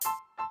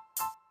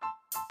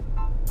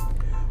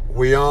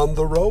We on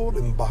the road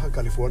in Baja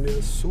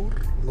California Sur,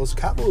 Los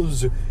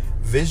Cabos,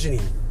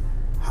 visioning.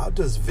 How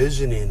does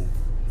visioning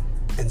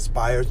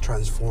inspire,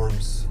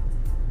 transforms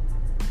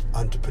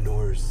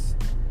entrepreneurs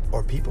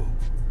or people?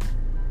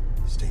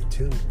 Stay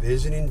tuned.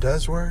 Visioning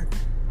does work.